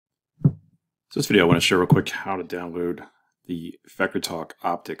So this video I want to show real quick how to download the FactoryTalk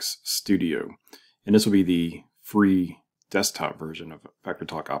Optix Studio. And this will be the free desktop version of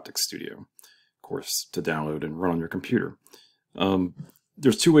FactoryTalk Optix Studio, of course, to download and run on your computer.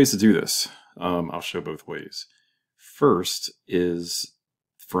 There's two ways to do this. I'll show both ways. First is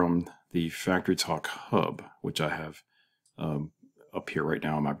from the FactoryTalk Hub, which I have up here right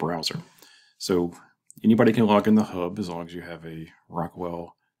now in my browser. So anybody can log in the Hub as long as you have a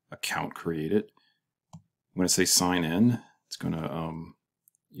Rockwell account created. I'm going to say sign in. It's going to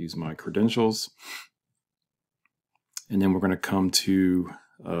use my credentials. And then we're going to come to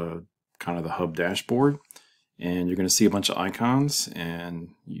kind of the Hub dashboard. And you're going to see a bunch of icons.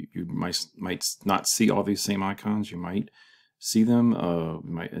 And you might not see all these same icons. You might see them.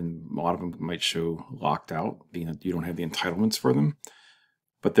 And a lot of them might show locked out, being that you don't have the entitlements for them.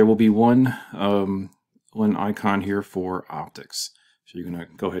 But there will be one icon here for Optix. So you're going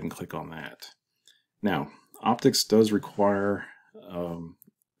to go ahead and click on that. Now, Optix does require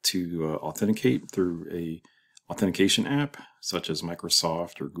to authenticate through a authentication app, such as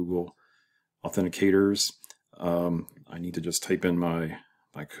Microsoft or Google authenticators. I need to just type in my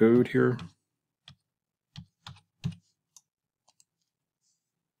code here.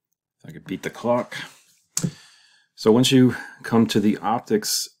 I could beat the clock. So once you come to the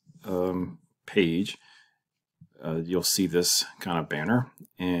Optix page, you'll see this kind of banner,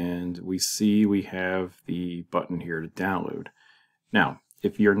 and we have the button here to download. Now,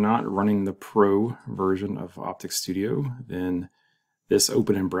 if you're not running the Pro version of Optix Studio, then this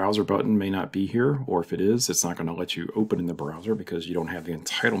open in browser button may not be here, or if it is, it's not going to let you open in the browser because you don't have the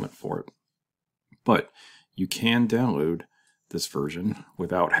entitlement for it. But you can download this version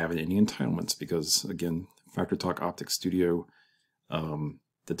without having any entitlements because, again, FactoryTalk Optix Studio,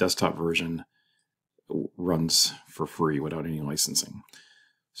 the desktop version, runs for free without any licensing.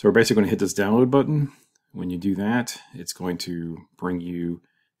 So we're basically going to hit this download button. When you do that, it's going to bring you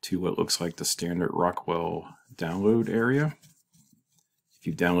to what looks like the standard Rockwell download area. If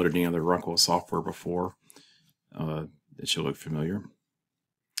you've downloaded any other Rockwell software before, it should look familiar.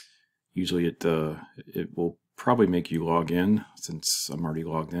 Usually it will probably make you log in, since I'm already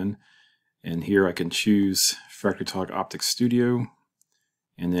logged in. And here I can choose FactoryTalk Optix Studio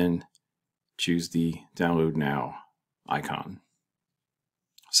and then choose the download now icon.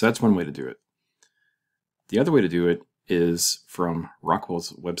 So that's one way to do it. The other way to do it is from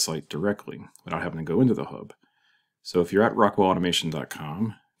Rockwell's website directly without having to go into the Hub. So if you're at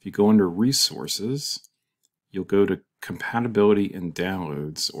rockwellautomation.com, if you go under Resources, you'll go to Compatibility and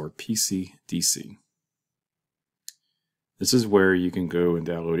Downloads, or PCDC. This is where you can go and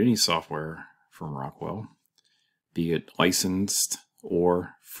download any software from Rockwell, be it licensed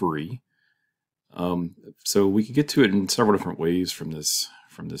or free. So we can get to it in several different ways from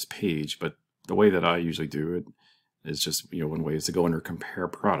this page, but the way that I usually do it is just, one way is to go under Compare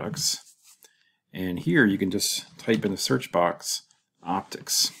Products. And here you can just type in the search box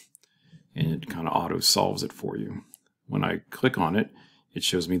Optix, and it kind of auto solves it for you. When I click on it, it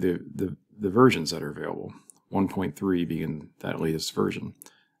shows me the versions that are available, 1.3 being that latest version.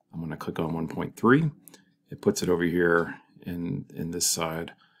 I'm going to click on 1.3. It puts it over here in this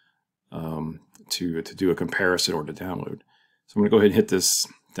side to do a comparison or to download. So I'm going to go ahead and hit this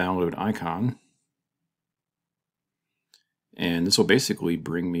download icon. And this will basically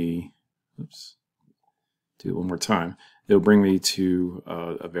bring me, oops, do it one more time. It'll bring me to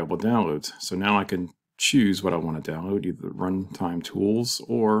available downloads. So now I can choose what I want to download, either the Runtime Tools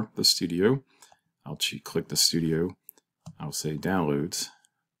or the Studio. I'll click the Studio. I'll say Downloads.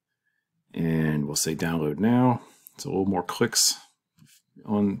 And we'll say Download Now. It's a little more clicks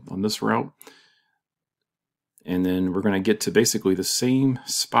on this route. And then we're going to get to basically the same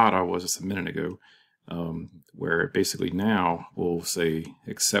spot I was just a minute ago, where basically now we'll say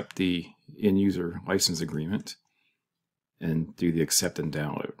accept the end user license agreement and do the accept and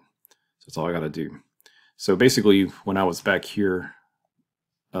download. So that's all I got to do. So basically when I was back here,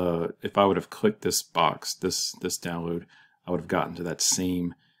 if I would have clicked this box, this download, I would have gotten to that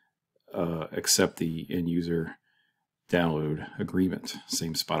same accept the end user download agreement,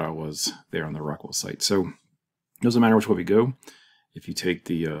 same spot I was there on the Rockwell site. So it doesn't matter which way we go. If you take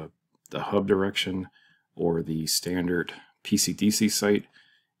the Hub direction or the standard PCDC site,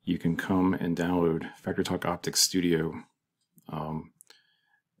 you can come and download FactoryTalk Optix Studio. And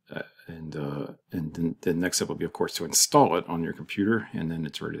then the next step will be, of course, to install it on your computer, and then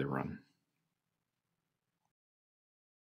it's ready to run.